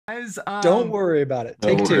Guys, Don't worry about it. No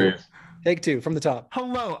Take two. worries. Take two from the top.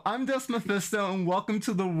 hello, I'm Des Mephisto, and welcome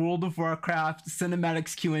to the World of Warcraft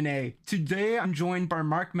Cinematics Q&A. Today, I'm joined by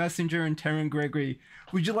Marc Messenger and Terran Gregory.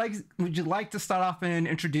 Would you like to start off and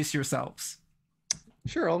introduce yourselves?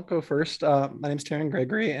 Sure, I'll go first. My name is Terran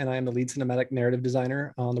Gregory, and I am the lead cinematic narrative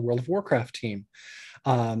designer on the World of Warcraft team.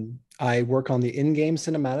 I work on the in-game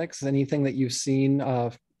cinematics, anything that you've seen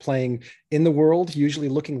playing in the world, usually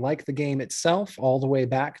looking like the game itself, all the way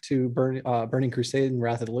back to Burning Crusade and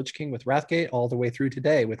Wrath of the Lich King with Wrathgate, all the way through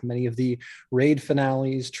today with many of the raid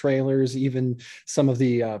finales, trailers, even some of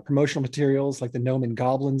the promotional materials like the Gnome and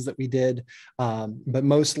Goblins that we did, but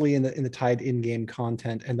mostly in the tied in-game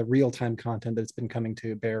content and the real-time content that's been coming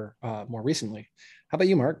to bear more recently. How about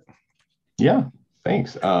you, Marc? Yeah,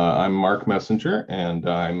 thanks. I'm Marc Messenger, and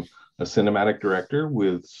I'm a cinematic director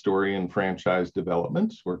with story and franchise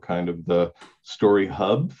development. We're kind of the story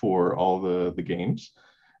hub for all the games.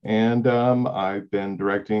 And I've been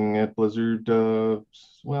directing at Blizzard, close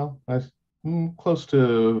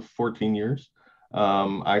to 14 years.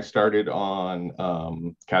 I started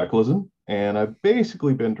on Cataclysm, and I've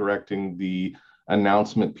basically been directing the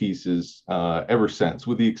announcement pieces ever since,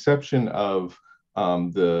 with the exception of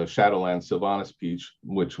the Shadowlands Sylvanas piece,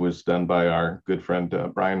 which was done by our good friend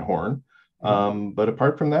Brian Horn. But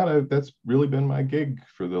apart from that, that's really been my gig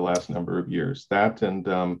for the last number of years. That and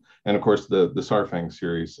of course the Sarfang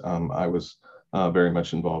series, I was very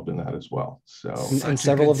much involved in that as well. So And Such a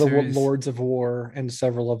several good of the series. Lords of War and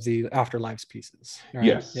several of the Afterlives pieces. Right?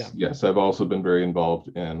 yes, Yeah. yes, I've also been very involved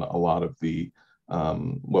in a lot of the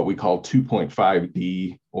what we call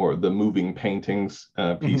 2.5D or the moving paintings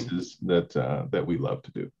pieces that we love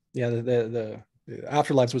to do. Yeah, the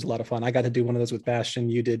Afterlives was a lot of fun. I got to do one of those with Bastion.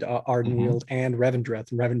 You did Mhm. Ardenweald and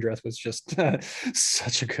Revendreth, and Revendreth was just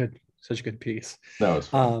such a good piece. That was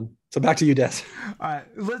fun. So back to you, Des. All right,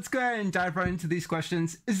 let's go ahead and dive right into these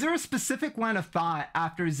questions. Is there a specific line of thought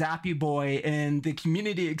after Zappy Boi and the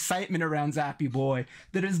community excitement around Zappy Boi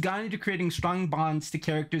that has gone into creating strong bonds to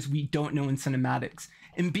characters we don't know in cinematics?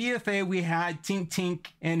 In BFA, we had Tink Tink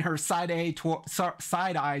and her side eye towards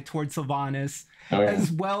Sylvanas, Oh, yeah. as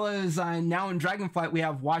well as now in Dragonflight, we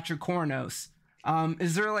have Watcher Koronos.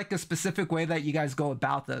 Is there like a specific way that you guys go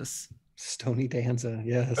about this? Stony Danza,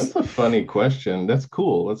 yes. That's a funny question. That's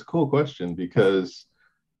cool. That's a cool question because,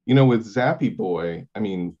 with Zappy Boi, I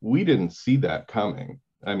mean, we didn't see that coming.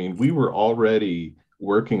 I mean, we were already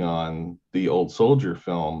working on the Old Soldier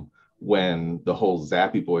film when the whole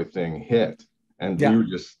Zappy Boi thing hit. And we Yeah. were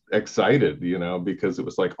just excited, because it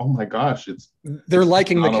was like, oh my gosh, They're it's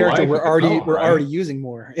liking the on a character. life We're of its already own, we're right? already using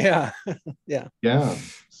more. Yeah. Yeah. Yeah.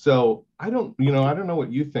 So I don't know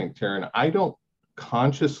what you think, Taryn. I don't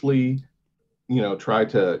consciously try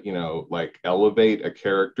to, like elevate a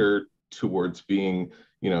character towards being,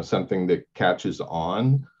 something that catches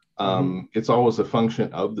on. It's always a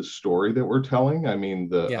function of the story that we're telling. I mean,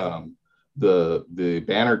 Yeah. The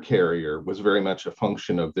banner carrier was very much a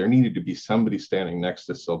function of there needed to be somebody standing next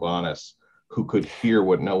to Sylvanas who could hear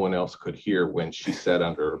what no one else could hear when she said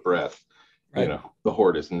under her breath, Right. the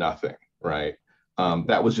horde is nothing, right?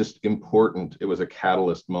 That was just important. It was a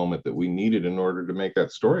catalyst moment that we needed in order to make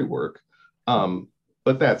that story work.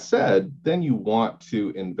 But that said, then you want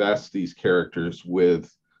to invest these characters with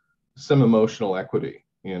some emotional equity,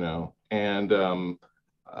 and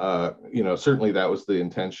certainly that was the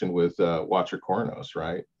intention with Watcher Koronos,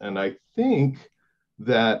 right? And I think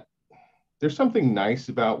that there's something nice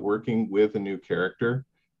about working with a new character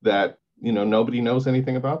that nobody knows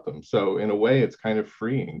anything about them. So in a way, it's kind of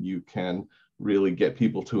freeing. You can really get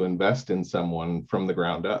people to invest in someone from the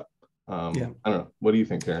ground up. Yeah. I don't know. What do you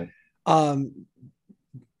think, Karen?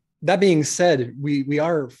 That being said, we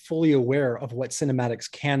are fully aware of what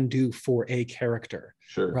cinematics can do for a character.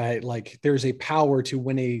 Sure. Right? Like there's a power to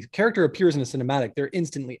when a character appears in a cinematic, they're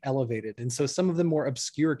instantly elevated. And so some of the more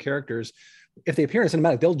obscure characters, if they appear in a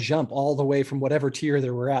cinematic, they'll jump all the way from whatever tier they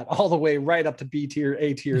were at, all the way right up to B tier,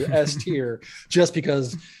 A tier, S tier, just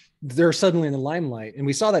because they're suddenly in the limelight. And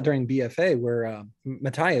we saw that during BFA where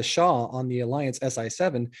Matthias Shaw on the Alliance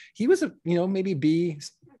SI7, he was a, maybe B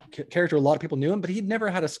character. A lot of people knew him, but he'd never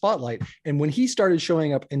had a spotlight. And when he started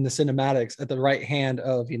showing up in the cinematics at the right hand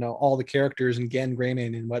of, all the characters and Gen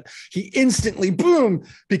Greyman and what, he instantly, boom,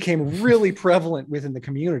 became really prevalent within the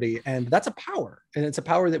community. And that's a power. And it's a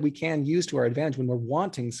power that we can use to our advantage when we're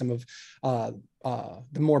wanting some of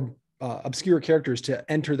the more obscure characters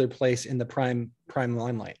to enter their place in the prime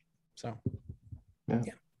limelight. So, Yeah.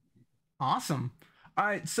 Awesome. All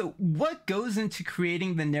right, so what goes into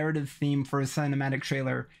creating the narrative theme for a cinematic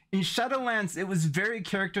trailer? In Shadowlands, it was very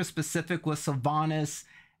character specific with Sylvanas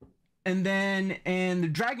And then in the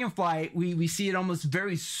Dragonflight, we see it almost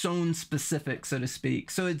very zone specific, so to speak.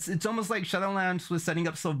 So it's almost like Shadowlands was setting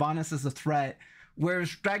up Sylvanas as a threat, whereas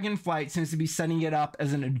Dragonflight seems to be setting it up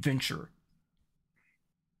as an adventure.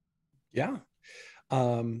 Yeah.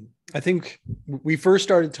 I think we first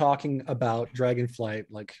started talking about Dragonflight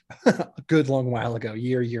like a good long while ago,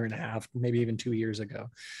 year and a half, maybe even 2 years ago.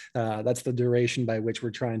 That's the duration by which we're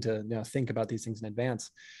trying to think about these things in advance.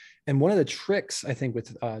 And one of the tricks, I think,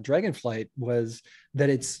 with Dragonflight was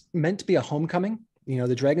that it's meant to be a homecoming.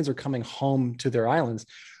 The dragons are coming home to their islands,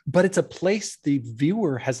 but it's a place the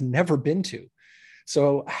viewer has never been to.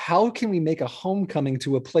 So how can we make a homecoming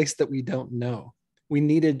to a place that we don't know? We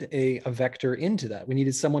needed a vector into that. We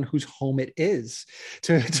needed someone whose home it is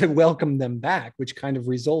to welcome them back, which kind of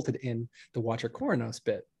resulted in the Watcher Koronos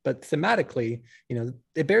bit. But thematically,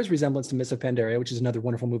 it bears resemblance to Mists of Pandaria, which is another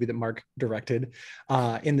wonderful movie that Marc directed,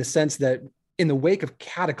 in the sense that in the wake of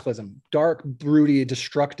Cataclysm, dark, broody,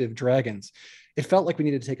 destructive dragons, it felt like we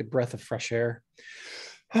needed to take a breath of fresh air,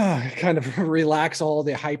 kind of relax all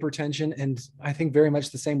the hypertension. And I think very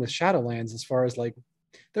much the same with Shadowlands, as far as like,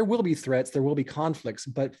 there will be threats, there will be conflicts,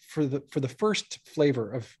 but for the first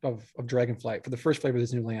flavor of Dragonflight, for the first flavor of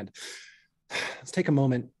this new land, let's take a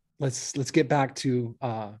moment. Let's get back to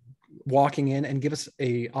walking in and give us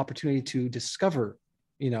a opportunity to discover,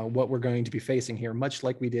 what we're going to be facing here, much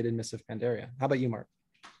like we did in Mists of Pandaria. How about you, Marc?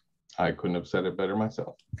 I couldn't have said it better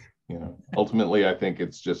myself. Ultimately, I think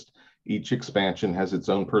it's just each expansion has its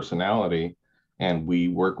own personality, and we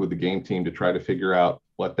work with the game team to try to figure out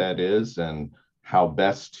what that is and how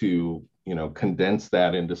best to condense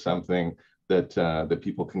that into something that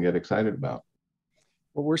people can get excited about.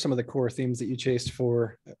 What were some of the core themes that you chased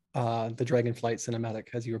for the Dragonflight cinematic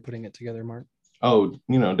as you were putting it together, Marc? Oh,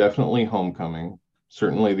 definitely homecoming.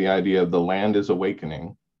 Certainly the idea of the land is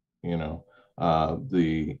awakening. And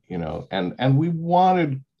we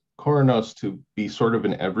wanted Koronos to be sort of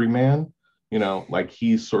an everyman. Like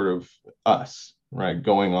he's sort of us, right,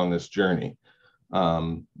 going on this journey.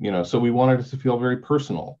 So we wanted it to feel very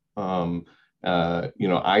personal.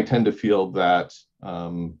 I tend to feel that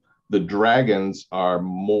the dragons are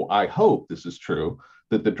more, I hope this is true,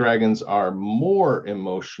 that the dragons are more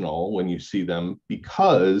emotional when you see them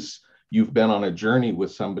because you've been on a journey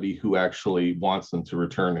with somebody who actually wants them to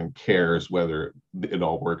return and cares whether it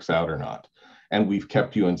all works out or not. And we've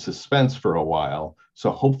kept you in suspense for a while. So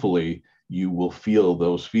hopefully you will feel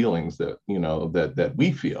those feelings that, that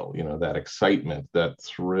we feel, that excitement, that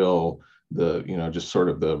thrill, just sort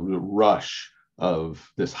of the rush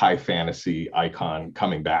of this high fantasy icon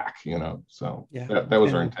coming back, so yeah. That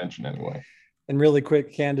was our intention anyway. And really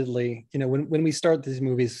quick, candidly, when we start these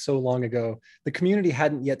movies so long ago, the community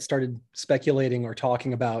hadn't yet started speculating or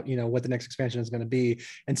talking about, what the next expansion is going to be.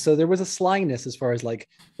 And so there was a slyness as far as like,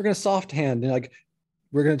 we're going to soft hand and like,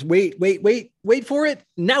 we're going to wait for it.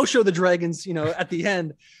 Now show the dragons, at the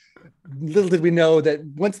end. Little did we know that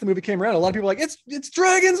once the movie came around, a lot of people were like, it's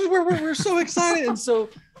dragons. We're so excited. And so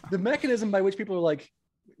the mechanism by which people are like,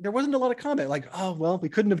 there wasn't a lot of comment like, oh, well, we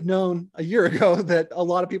couldn't have known a year ago that a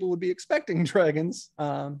lot of people would be expecting dragons.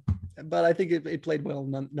 But I think it played well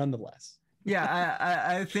nonetheless. Yeah,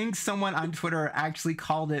 I think someone on Twitter actually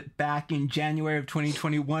called it back in January of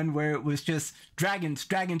 2021, where it was just dragons.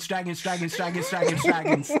 Nailed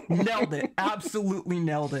it. Absolutely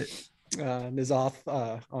nailed it.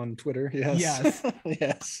 Nizoth on Twitter. Yes.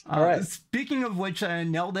 Yes. All right. Speaking of which,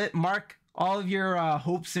 nailed it. Marc, all of your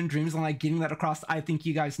hopes and dreams on like getting that across, I think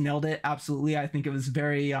you guys nailed it. Absolutely. I think it was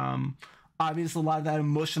very obvious. A lot of that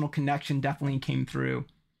emotional connection definitely came through.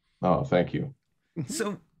 Oh, thank you.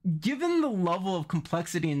 So, given the level of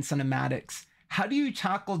complexity in cinematics, how do you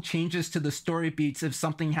tackle changes to the story beats if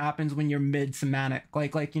something happens when you're mid-cinematic?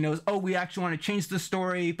 Like oh, we actually want to change the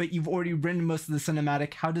story, but you've already written most of the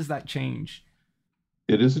cinematic. How does that change?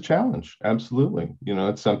 It is a challenge. Absolutely.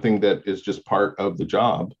 It's something that is just part of the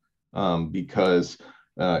job because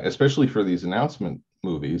especially for these announcement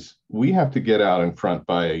movies, we have to get out in front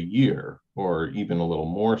by a year or even a little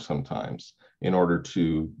more sometimes in order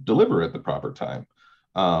to deliver at the proper time.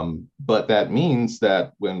 But that means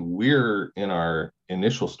that when we're in our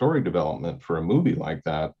initial story development for a movie like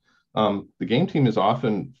that, the game team is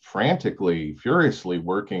often frantically, furiously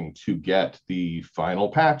working to get the final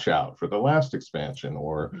patch out for the last expansion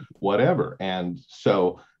or whatever. And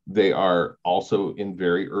so they are also in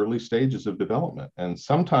very early stages of development. And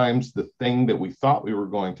sometimes the thing that we thought we were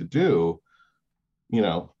going to do,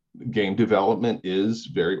 game development is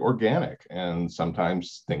very organic, and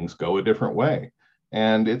sometimes things go a different way.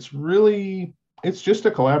 And it's just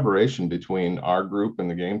a collaboration between our group and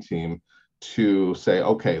the game team to say,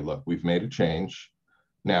 okay, look, we've made a change.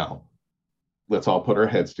 Now, let's all put our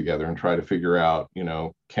heads together and try to figure out,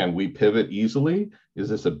 can we pivot easily? Is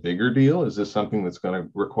this a bigger deal? Is this something that's going to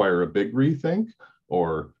require a big rethink?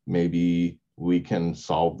 Or maybe we can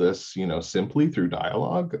solve this, simply through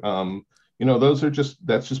dialogue.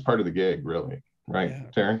 That's just part of the gig, really. Right, yeah.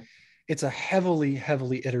 Terran? It's a heavily,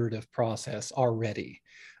 heavily iterative process already.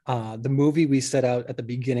 The movie we set out at the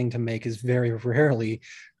beginning to make is very rarely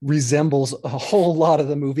resembles a whole lot of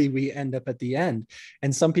the movie we end up at the end.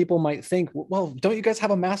 And some people might think, well, don't you guys have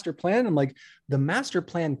a master plan? I'm like, the master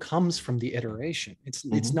plan comes from the iteration.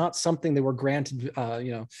 It's not something that we're granted,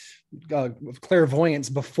 clairvoyance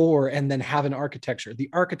before and then have an architecture. The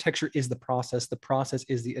architecture is the process. The process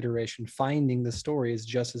is the iteration. Finding the story is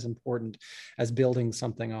just as important as building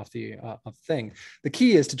something off the thing. The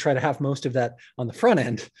key is to try to have most of that on the front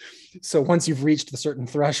end. So once you've reached a certain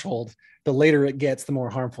threshold, the later it gets, the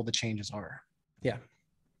more harmful the changes are. Yeah.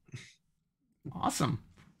 Awesome.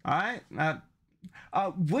 All right.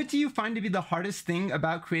 What do you find to be the hardest thing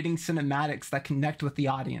about creating cinematics that connect with the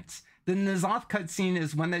audience? The N'Zoth cutscene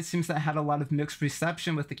is one that seems to have had a lot of mixed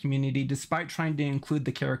reception with the community, despite trying to include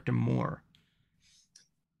the character more.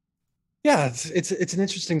 Yeah, it's an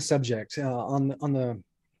interesting subject. On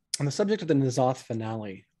the subject of the N'Zoth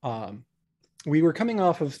finale, we were coming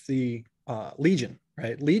off of the Legion,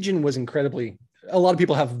 right? Legion was incredibly, a lot of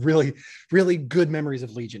people have really, really good memories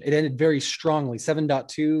of Legion. It ended very strongly.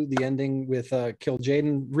 7.2, the ending with Kill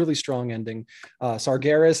Jaden, really strong ending.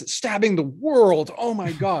 Sargeras stabbing the world. Oh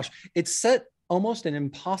my gosh. It set almost an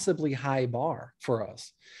impossibly high bar for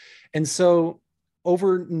us. And so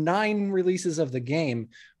over 9 releases of the game,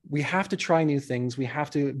 we have to try new things. We have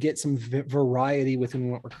to get some variety within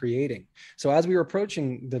what we're creating. So as we were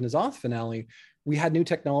approaching the N'Zoth finale, we had new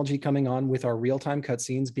technology coming on with our real-time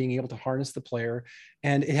cutscenes, being able to harness the player.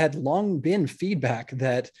 And it had long been feedback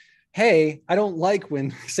that, hey, I don't like when,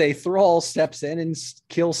 say, Thrall steps in and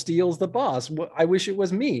steals the boss. I wish it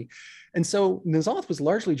was me. And so N'Zoth was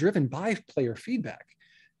largely driven by player feedback.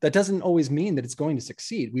 That doesn't always mean that it's going to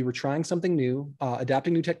succeed. We were trying something new,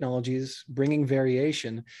 adapting new technologies, bringing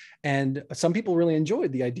variation. And some people really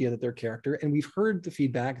enjoyed the idea that their character, and we've heard the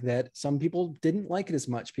feedback that some people didn't like it as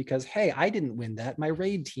much because, hey, I didn't win that. My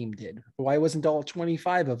raid team did. Why wasn't all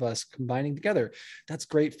 25 of us combining together? That's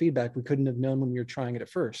great feedback. We couldn't have known when we were trying it at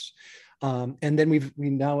first. And then we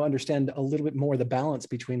now understand a little bit more the balance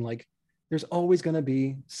between, like, there's always going to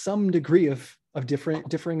be some degree of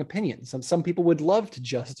differing opinions. Some people would love to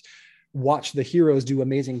just watch the heroes do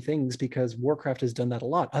amazing things because Warcraft has done that a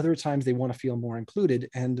lot. Other times they want to feel more included.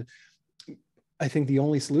 And I think the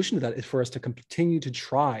only solution to that is for us to continue to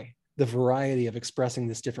try the variety of expressing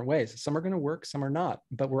this different ways. Some are going to work, some are not,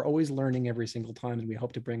 but we're always learning every single time. And we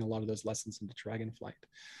hope to bring a lot of those lessons into Dragonflight.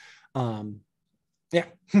 Yeah.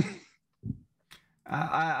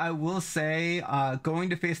 I will say,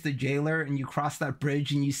 going to face the jailer and you cross that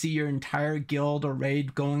bridge and you see your entire guild or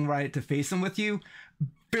raid going right to face him with you,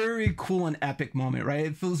 very cool and epic moment, right?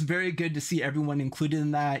 It feels very good to see everyone included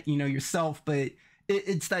in that, yourself, but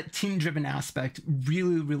it's that team-driven aspect.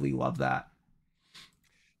 Really, really love that.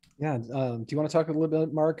 Yeah. Do you want to talk a little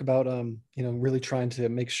bit, Marc, about, really trying to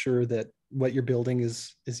make sure that what you're building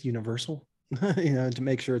is universal, to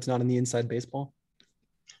make sure it's not in the inside baseball?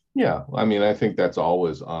 Yeah, I mean, I think that's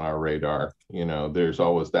always on our radar. There's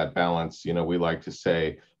always that balance. We like to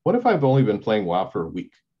say, what if I've only been playing WoW for a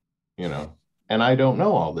week, and I don't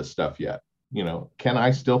know all this stuff yet? Can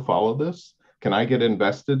I still follow this? Can I get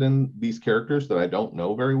invested in these characters that I don't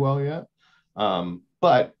know very well yet?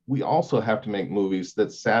 But we also have to make movies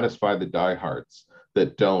that satisfy the diehards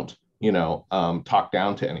that don't, talk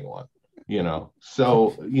down to anyone,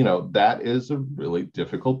 So, that is a really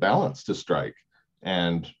difficult balance to strike.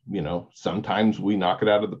 And, sometimes we knock it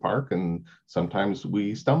out of the park and sometimes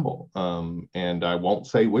we stumble. And I won't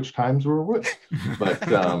say which times we're which, but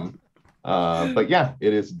yeah,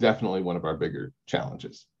 it is definitely one of our bigger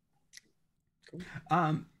challenges.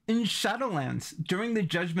 In Shadowlands, during the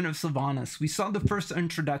Judgment of Sylvanas, we saw the first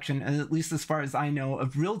introduction, and at least as far as I know,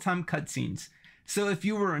 of real-time cutscenes. So if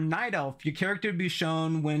you were a night elf, your character would be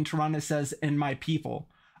shown when Tyrandes says, "And my people."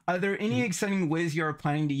 Are there any exciting ways you are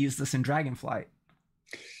planning to use this in Dragonflight?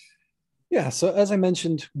 Yeah, so as I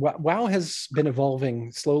mentioned, WoW has been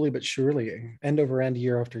evolving slowly but surely, end over end,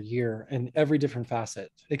 year after year, in every different facet.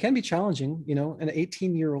 It can be challenging, an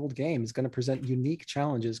 18-year-old game is going to present unique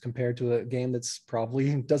challenges compared to a game that's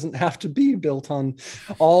probably doesn't have to be built on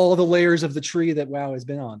all the layers of the tree that WoW has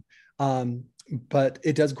been on. But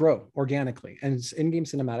it does grow organically, and in-game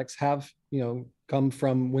cinematics have, come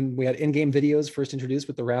from when we had in-game videos first introduced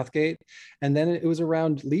with the Wrathgate, and then it was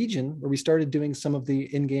around Legion where we started doing some of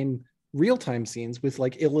the in-game real-time scenes with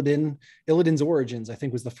like Illidan's Origins, I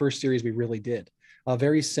think was the first series we really did.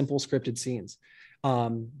 Very simple scripted scenes.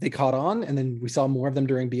 They caught on, and then we saw more of them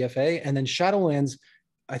during BFA. And then Shadowlands,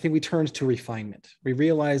 I think we turned to refinement. We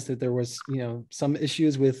realized that there was, some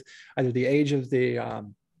issues with either the age of the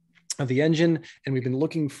engine, and we've been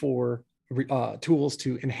looking for tools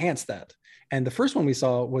to enhance that. And the first one we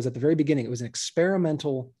saw was at the very beginning. It was an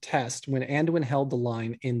experimental test when Anduin held the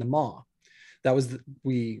line in the maw. That was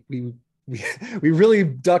we really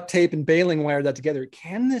duct tape and baling wired that together.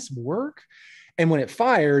 Can this work? And when it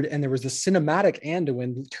fired, and there was the cinematic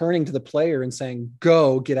Anduin turning to the player and saying,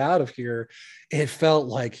 "Go, get out of here," it felt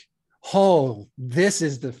like, oh, this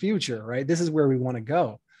is the future, right? This is where we want to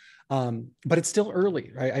go. But it's still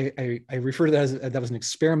early, right? I refer to that as that was an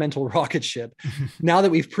experimental rocket ship. Now that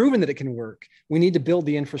we've proven that it can work, we need to build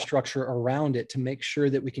the infrastructure around it to make sure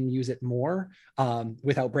that we can use it more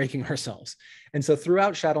without breaking ourselves. And so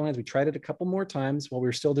throughout Shadowlands, we tried it a couple more times while we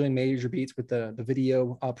were still doing major beats with the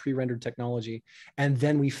video pre-rendered technology. And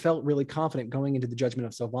then we felt really confident going into the Judgment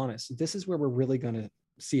of Sylvanas. This is where we're really going to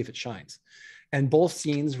see if it shines. And both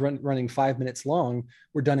scenes running 5 minutes long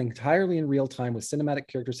were done entirely in real time with cinematic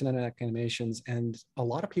characters, cinematic animations. And a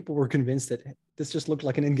lot of people were convinced that this just looked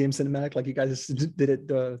like an in-game cinematic, like you guys did it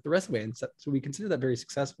the rest of the way. And so we consider that very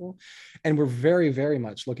successful. And we're very, very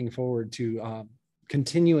much looking forward to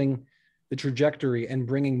continuing the trajectory and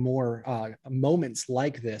bringing more moments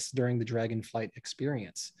like this during the Dragonflight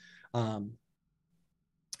experience.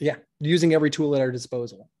 Using every tool at our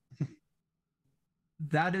disposal.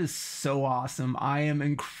 That is so awesome. I am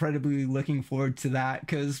incredibly looking forward to that,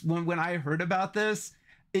 because when I heard about this,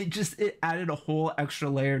 it added a whole extra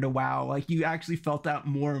layer to WoW. Like, you actually felt that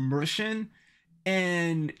more immersion.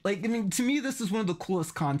 And like, I mean, to me, this is one of the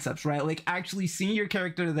coolest concepts, right? Like, actually seeing your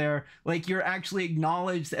character there, like you're actually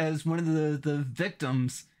acknowledged as one of the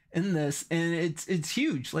victims in this, and it's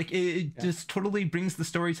huge. Like, it just totally brings the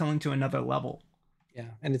storytelling to another level. Yeah,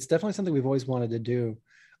 and it's definitely something we've always wanted to do,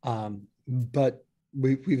 but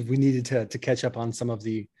we needed to catch up on some of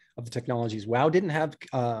the technologies. WoW didn't have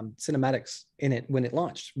cinematics in it when it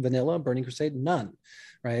launched. Vanilla, Burning Crusade, none,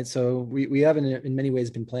 right? So we have in many ways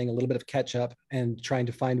been playing a little bit of catch up and trying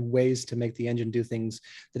to find ways to make the engine do things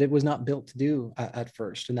that it was not built to do at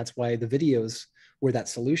first. And that's why the videos were that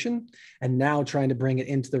solution. And now trying to bring it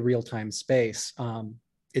into the real-time space.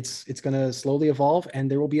 It's going to slowly evolve, and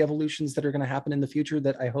there will be evolutions that are going to happen in the future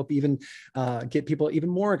that I hope even get people even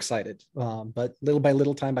more excited. But little by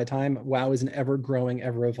little, time by time, WoW is an ever-growing,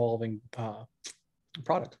 ever-evolving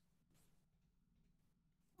product.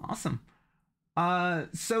 Awesome.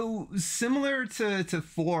 So similar to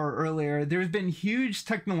 4 earlier, there's been huge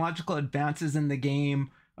technological advances in the game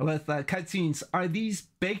with cutscenes. Are these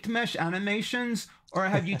baked mesh animations, or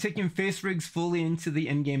have you taken face rigs fully into the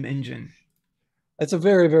in-game engine? It's a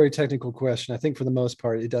very, very technical question. I think for the most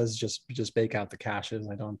part, it does just bake out the caches.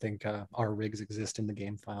 I don't think our rigs exist in the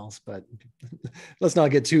game files, but let's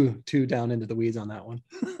not get too down into the weeds on that one.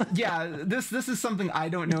 Yeah, this is something I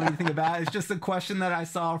don't know anything about. It's just a question that I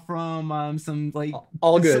saw from some like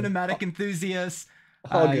all good cinematic enthusiasts.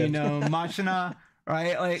 Machina,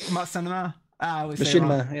 right? Like Machinima.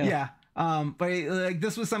 Machinima, yeah. But like,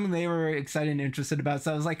 this was something they were excited and interested about,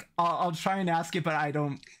 so I was like, I'll try and ask it, but I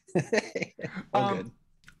don't. Good.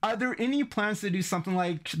 Are there any plans to do something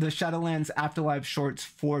like the Shadowlands Afterlife shorts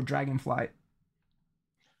for Dragonflight?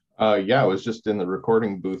 I was just in the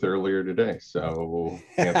recording booth earlier today, so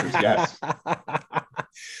the answer is yes.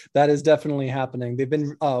 That is definitely happening. They've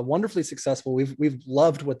been wonderfully successful. We've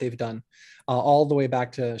loved what they've done all the way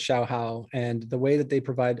back to Xiao Hao, and the way that they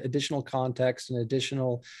provide additional context and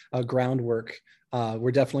additional groundwork.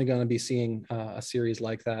 We're definitely going to be seeing a series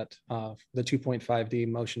like that, the 2.5D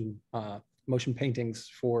motion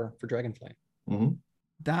paintings for Dragonflight. Mm-hmm.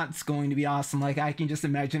 That's going to be awesome. Like, I can just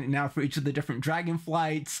imagine it now for each of the different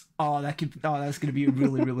Dragonflights. That's going to be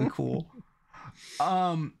really, really cool.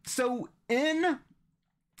 So in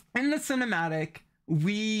the cinematic,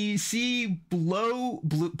 we see blue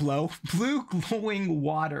glowing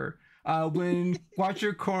water when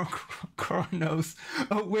Watcher Koronos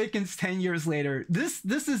awakens 10 years later. This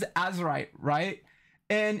is Azerite, right?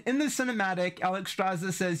 And in the cinematic,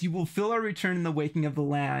 Alexstrasza says, "You will feel our return in the waking of the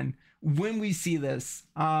land." When we see this,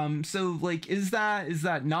 so like, is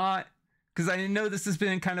that not? Because I know this has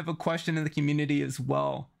been kind of a question in the community as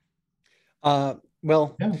well.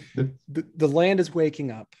 Well, yeah. The land is waking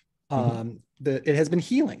up. It has been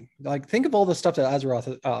healing. Like, think of all the stuff that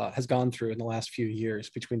Azeroth has gone through in the last few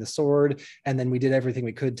years, between the sword, and then we did everything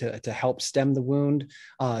we could to help stem the wound,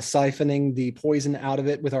 siphoning the poison out of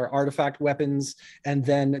it with our artifact weapons, and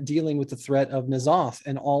then dealing with the threat of N'Zoth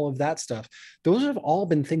and all of that stuff. Those have all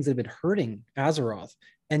been things that have been hurting Azeroth,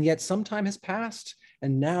 and yet some time has passed,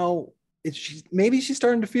 and now maybe she's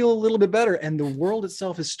starting to feel a little bit better, and the world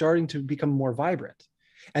itself is starting to become more vibrant.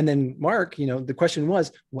 And then, Marc, the question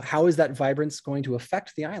was, how is that vibrance going to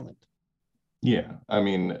affect the island? Yeah, I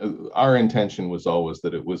mean, our intention was always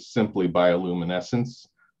that it was simply bioluminescence,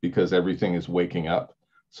 because everything is waking up.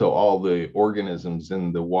 So all the organisms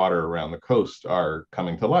in the water around the coast are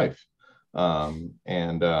coming to life. I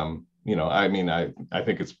mean, I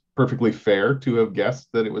think it's perfectly fair to have guessed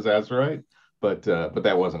that it was Azurite, but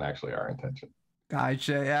that wasn't actually our intention.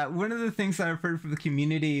 Gotcha. Yeah. One of the things that I've heard from the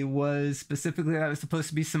community was specifically that it was supposed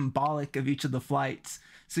to be symbolic of each of the flights.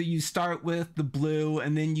 So you start with the blue,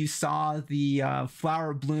 and then you saw the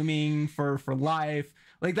flower blooming for life.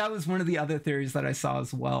 Like, that was one of the other theories that I saw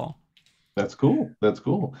as well. That's cool. That's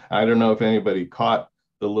cool. I don't know if anybody caught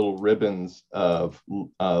the little ribbons of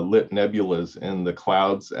lit nebulas in the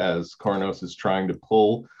clouds as Koronos is trying to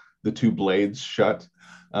pull the two blades shut.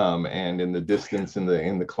 And in the distance, in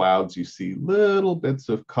the clouds, you see little bits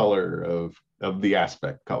of color of the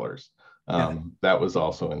aspect colors. That was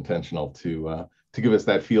also intentional to give us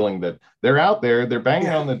that feeling that they're out there, they're banging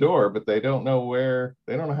on the door, but they don't know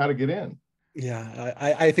how to get in. Yeah,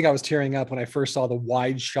 I think I was tearing up when I first saw the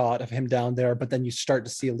wide shot of him down there, but then you start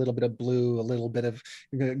to see a little bit of blue, a little bit of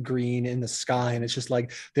green in the sky, and it's just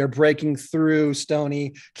like they're breaking through.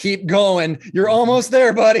 Stony, keep going, you're almost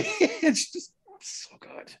there, buddy. It's just so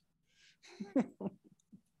good.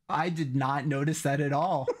 I did not notice that at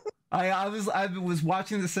all. I was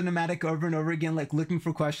watching the cinematic over and over again, like looking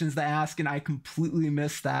for questions to ask, and I completely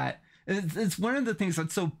missed that. It's one of the things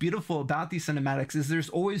that's so beautiful about these cinematics is there's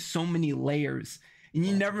always so many layers, and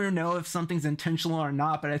you never know if something's intentional or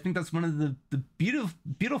not. But I think that's one of the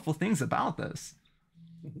beautiful things about this.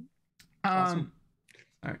 Awesome.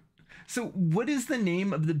 All right. So, what is the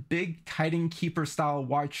name of the big Titan Keeper style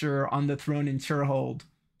Watcher on the throne in Tyrhold?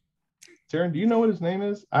 Terran, do you know what his name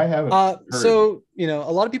is? I haven't. So, a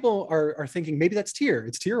lot of people are thinking maybe that's Tyr.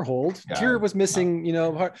 It's Tyrhold. Yeah, Tyr was missing,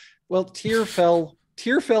 well, Tyr fell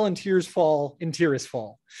and tears fall in Tyr's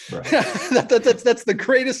fall. Right. that's the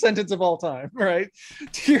greatest sentence of all time, right?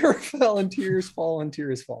 Tyr fell and tears fall and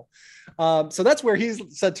Tyr's fall. So that's where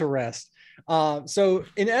he's set to rest. So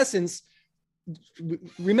in essence,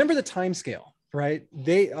 remember the time scale, right?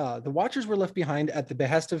 The Watchers were left behind at the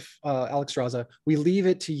behest of Alexstrasza. We leave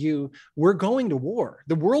it to you. We're going to war.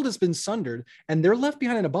 The world has been sundered, and they're left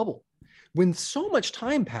behind in a bubble. When so much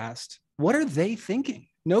time passed, what are they thinking?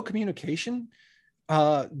 No communication.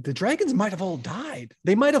 The dragons might have all died.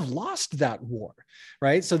 They might have lost that war,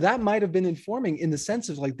 right? So that might have been informing in the sense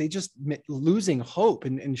of like they just losing hope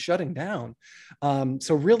and shutting down.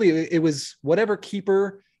 So really, it was whatever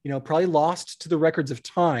keeper, probably lost to the records of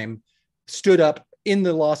time, stood up in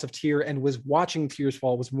the loss of Tyr and was watching Tyr's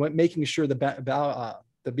fall, was making sure the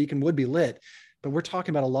beacon would be lit. But we're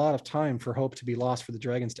talking about a lot of time for hope to be lost for the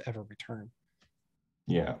dragons to ever return.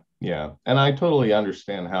 Yeah. And I totally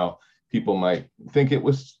understand how people might think it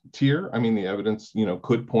was Tyr. I mean, the evidence,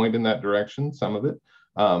 could point in that direction, some of it.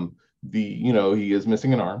 He is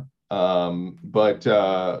missing an arm. But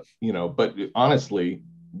honestly,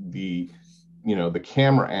 the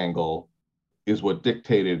camera angle is what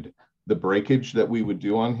dictated the breakage that we would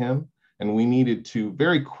do on him. And we needed to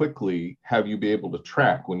very quickly have you be able to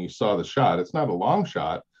track when you saw the shot. It's not a long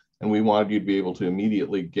shot. And we wanted you to be able to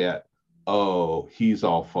immediately get, oh, he's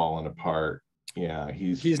all fallen apart. Yeah,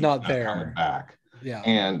 he's not there. Coming back. Yeah.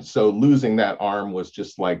 And so losing that arm was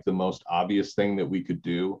just like the most obvious thing that we could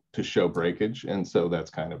do to show breakage. And so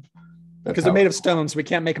that's because they're made of stone, so we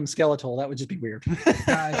can't make them skeletal. That would just be weird.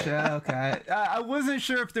 Gotcha. Okay. I wasn't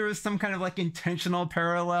sure if there was some kind of like intentional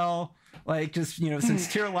parallel, like just,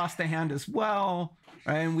 since Tyr lost a hand as well,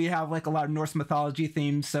 right? And we have like a lot of Norse mythology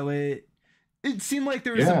themes, so it seemed like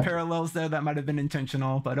there were some parallels there that might have been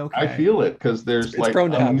intentional, but okay. I feel it because there's like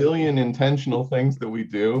a million intentional things that we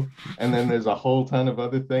do, and then there's a whole ton of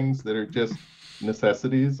other things that are just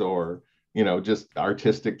necessities or just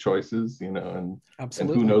artistic choices, and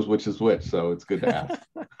who knows which is which. So it's good to ask,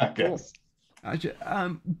 I guess.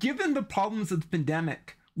 Gotcha. Given the problems of the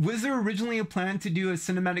pandemic, was there originally a plan to do a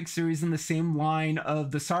cinematic series in the same line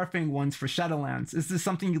of the Saurfang ones for Shadowlands? Is this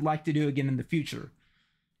something you'd like to do again in the future?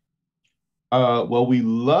 Well, we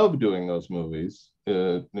love doing those movies.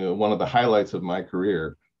 One of the highlights of my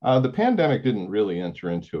career The pandemic didn't really enter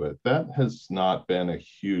into it. That has not been a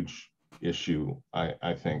huge issue,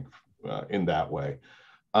 I think, in that way.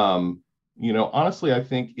 Honestly, I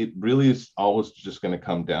think it really is always just going to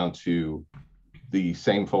come down to the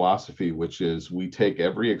same philosophy, which is we take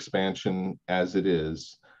every expansion as it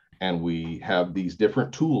is, and we have these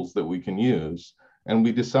different tools that we can use, and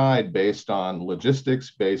we decide based on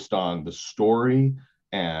logistics, based on the story,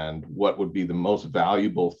 and what would be the most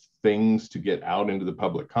valuable things to get out into the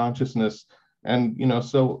public consciousness. And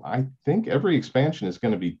so I think every expansion is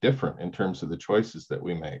going to be different in terms of the choices that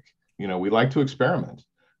we make. We like to experiment,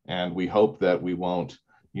 and we hope that we won't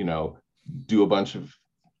do a bunch of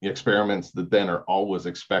experiments that then are always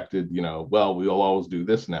expected, well, we'll always do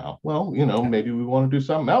this now. Well, maybe we want to do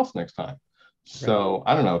something else next time. So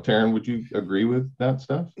right. I don't know, Terran, would you agree with that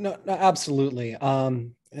stuff? No, absolutely.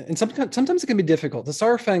 And sometimes it can be difficult. The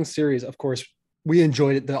Saurfang series, of course, we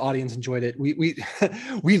enjoyed it. The audience enjoyed it.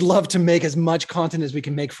 We'd love to make as much content as we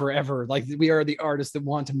can make forever. Like, we are the artists that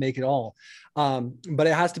want to make it all. But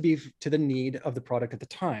it has to be to the need of the product at the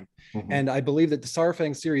time. Mm-hmm. And I believe that the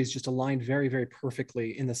Saurfang series just aligned very, very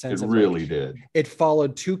perfectly in the sense it really did. It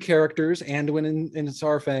followed two characters, Anduin and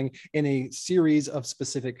Saurfang, in a series of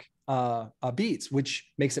specific beats, which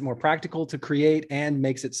makes it more practical to create and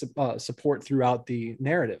makes it support throughout the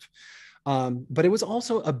narrative. But it was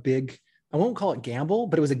also a big, I won't call it gamble,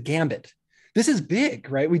 but it was a gambit. This is big,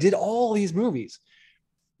 right? We did all these movies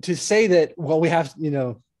to say that, well, we have,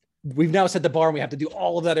 we've now set the bar and we have to do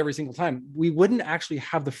all of that every single time. We wouldn't actually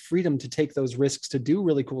have the freedom to take those risks to do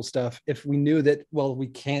really cool stuff if we knew that, well, we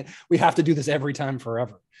have to do this every time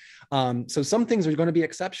forever. So some things are going to be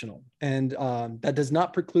exceptional, and that does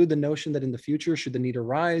not preclude the notion that in the future, should the need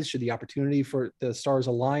arise, should the opportunity for the stars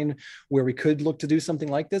align where we could look to do something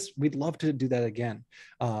like this, we'd love to do that again.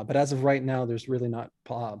 But as of right now, there's really not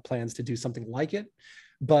plans to do something like it.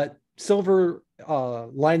 But silver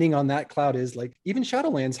lining on that cloud is, like, even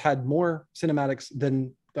Shadowlands had more cinematics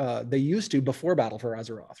than they used to before Battle for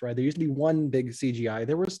Azeroth, right? There used to be one big CGI.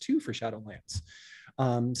 There was two for Shadowlands.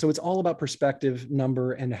 So it's all about perspective,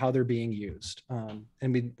 number, and how they're being used. And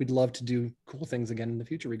we'd love to do cool things again in the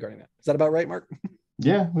future regarding that. Is that about right, Marc?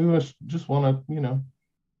 Yeah, we just want to,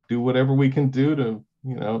 do whatever we can do to,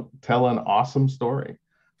 tell an awesome story.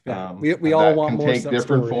 Yeah, we all want more. Take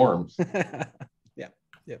different forms.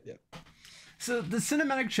 Yeah. So the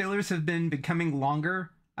cinematic trailers have been becoming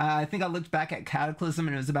longer. I think I looked back at Cataclysm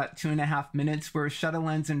and it was about 2.5 minutes, where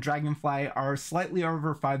Shadowlands and Dragonflight are slightly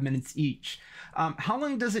over 5 minutes each. How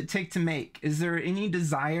long does it take to make? Is there any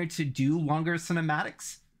desire to do longer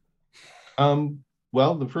cinematics?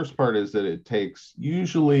 Well, the first part is that it takes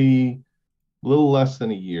usually a little less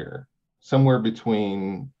than a year, somewhere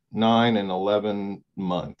between 9 and 11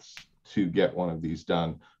 months to get one of these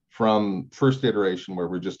done, from first iteration, where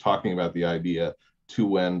we're just talking about the idea, to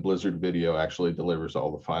when Blizzard Video actually delivers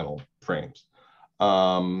all the final frames.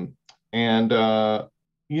 I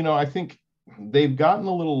think they've gotten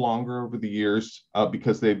a little longer over the years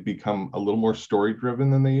because they've become a little more story driven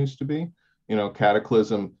than they used to be.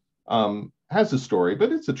 Cataclysm has a story,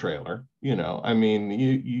 but it's a trailer. I mean,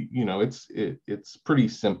 it's pretty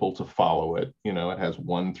simple to follow it. It has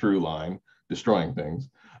one through line, destroying things.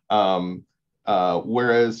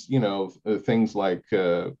 Whereas, things like,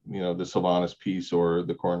 the Sylvanas piece or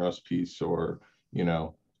the Koronos piece, or,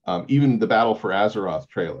 even the Battle for Azeroth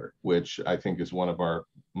trailer, which I think is one of our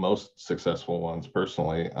most successful ones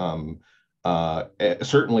personally,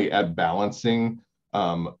 certainly at balancing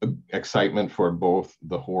excitement for both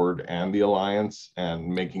the Horde and the Alliance, and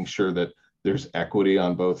making sure that there's equity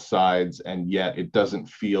on both sides, and yet it doesn't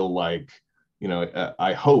feel like,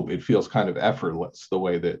 I hope it feels kind of effortless the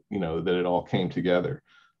way that, that it all came together.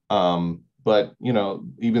 But,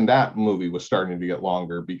 even that movie was starting to get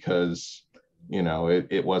longer because,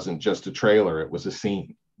 it wasn't just a trailer, it was a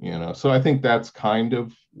scene, So I think that's kind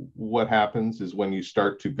of what happens, is when you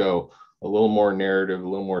start to go a little more narrative, a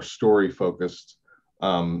little more story focused,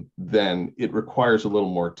 then it requires a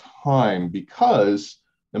little more time, because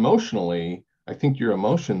emotionally, I think your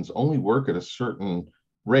emotions only work at a certain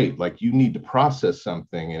rate. Like, you need to process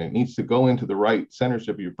something, and it needs to go into the right centers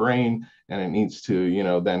of your brain, and it needs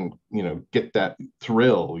to, then, get that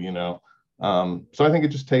thrill, So I think it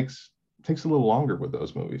just takes a little longer with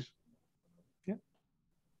those movies. Yeah.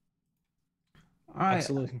 All right.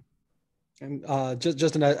 Absolutely. And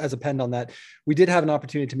just as a pen on that, we did have an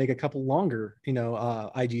opportunity to make a couple longer,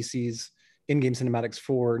 IGC's in-game cinematics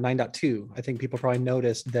for 9.2. I think people probably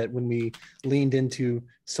noticed that when we leaned into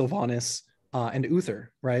Sylvanas and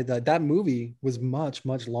Uther, right? That movie was much,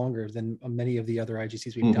 much longer than many of the other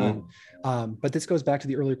IGCs we've done. But this goes back to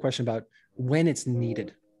the earlier question about when it's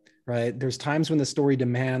needed, right? There's times when the story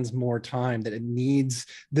demands more time, that it needs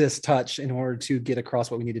this touch in order to get across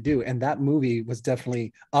what we need to do. And that movie was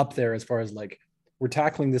definitely up there as far as like, we're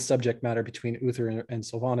tackling this subject matter between Uther and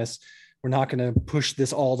Sylvanas. We're not going to push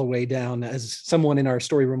this all the way down. As someone in our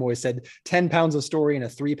story room always said, 10 pounds of story in a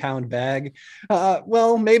 3-pound bag.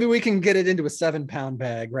 Well, maybe we can get it into a 7-pound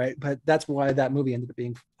bag, right? But that's why that movie ended up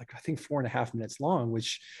being, like, I think 4.5 minutes long,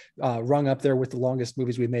 which rung up there with the longest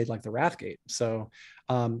movies we made, like The Wrathgate. So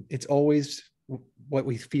it's always what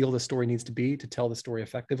we feel the story needs to be to tell the story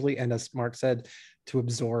effectively. And as Marc said, to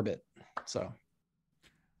absorb it. So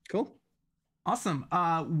cool. Awesome.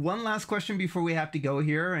 One last question before we have to go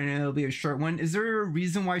here, and it'll be a short one. Is there a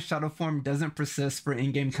reason why shadow form doesn't persist for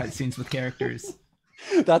in-game cutscenes with characters?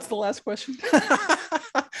 That's the last question. Is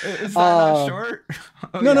that not short?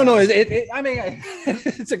 Oh, no. yeah.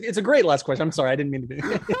 It's a great last question. I'm sorry, I didn't mean to be.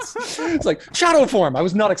 It's like shadow form. I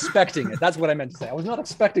was not expecting it. That's what I meant to say. I was not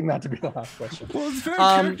expecting that to be the last question. Well, it's very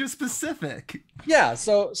character specific. Yeah.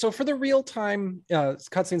 So for the real time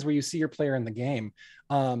cutscenes where you see your player in the game,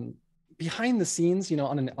 behind the scenes,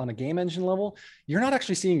 on a game engine level, you're not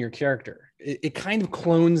actually seeing your character. It kind of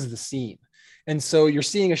clones the scene. And so you're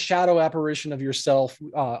seeing a shadow apparition of yourself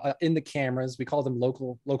in the cameras. We call them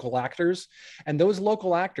local actors. And those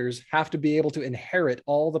local actors have to be able to inherit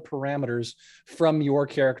all the parameters from your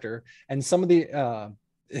character. And some of the,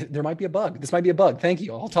 there might be a bug. This might be a bug. Thank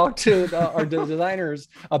you. I'll talk to our designers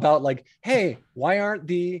about like, hey, why aren't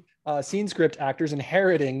the scene script actors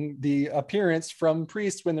inheriting the appearance from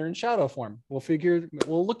priests when they're in shadow form?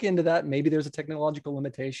 We'll look into that. Maybe there's a technological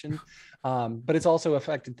limitation, but it's also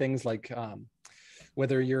affected things like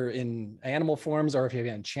whether you're in animal forms or if you have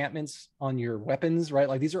enchantments on your weapons, right?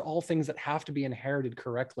 Like these are all things that have to be inherited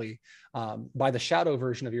correctly by the shadow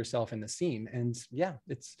version of yourself in the scene. And yeah,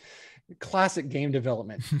 it's classic game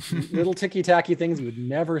development. Little ticky-tacky things you would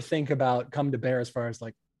never think about come to bear as far as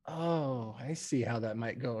like, oh, I see how that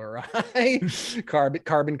might go awry.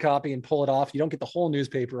 Carbon copy and pull it off. You don't get the whole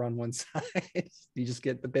newspaper on one side. You just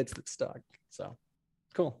get the bits that stuck. So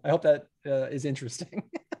cool. I hope that is interesting.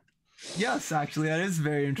 Yes, actually, that is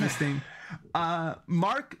very interesting.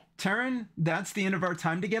 Marc, Terran, that's the end of our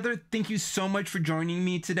time together. Thank you so much for joining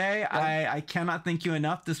me today. Yeah. I cannot thank you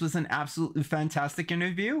enough. This was an absolutely fantastic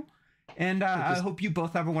interview. And I hope you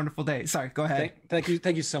both have a wonderful day. Sorry, go ahead. Thank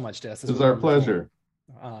you so much, Des. This was our pleasure.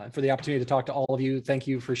 For the opportunity to talk to all of you. Thank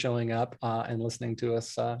you for showing up and listening to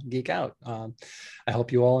us geek out. I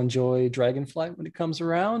hope you all enjoy Dragonflight when it comes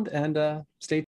around, and stay